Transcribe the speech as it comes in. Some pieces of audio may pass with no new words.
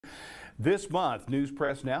This month, News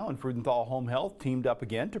Press Now and Freudenthal Home Health teamed up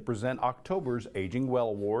again to present October's Aging Well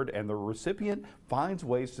Award, and the recipient finds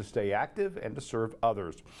ways to stay active and to serve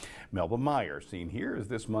others. Melba Mier, seen here, is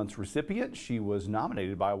this month's recipient. She was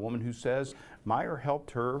nominated by a woman who says Mier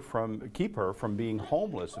helped keep her from being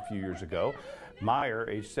homeless a few years ago. Mier,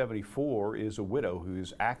 age 74, is a widow who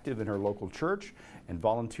is active in her local church and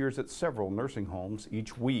volunteers at several nursing homes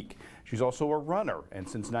each week. She's also a runner, and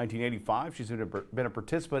since 1985, she's been a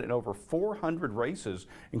participant in over 400 races,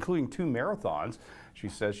 including 2 marathons. She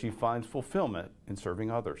says she finds fulfillment in serving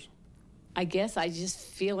others. I guess I just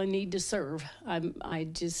feel a need to serve. I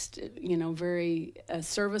just, very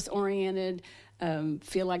service-oriented,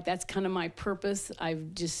 feel like that's kind of my purpose.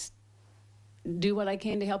 I've just do what I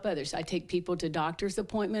can to help others. I take people to doctor's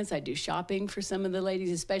appointments. I do shopping for some of the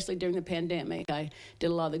ladies, especially during the pandemic. I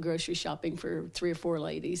did a lot of the grocery shopping for 3 or 4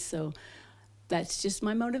 ladies. So that's just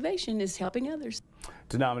my motivation, is helping others.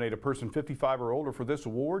 To nominate a person 55 or older for this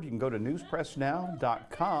award, you can go to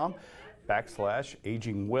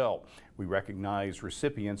newspressnow.com/agingwell. We recognize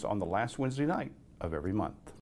recipients on the last Wednesday night of every month.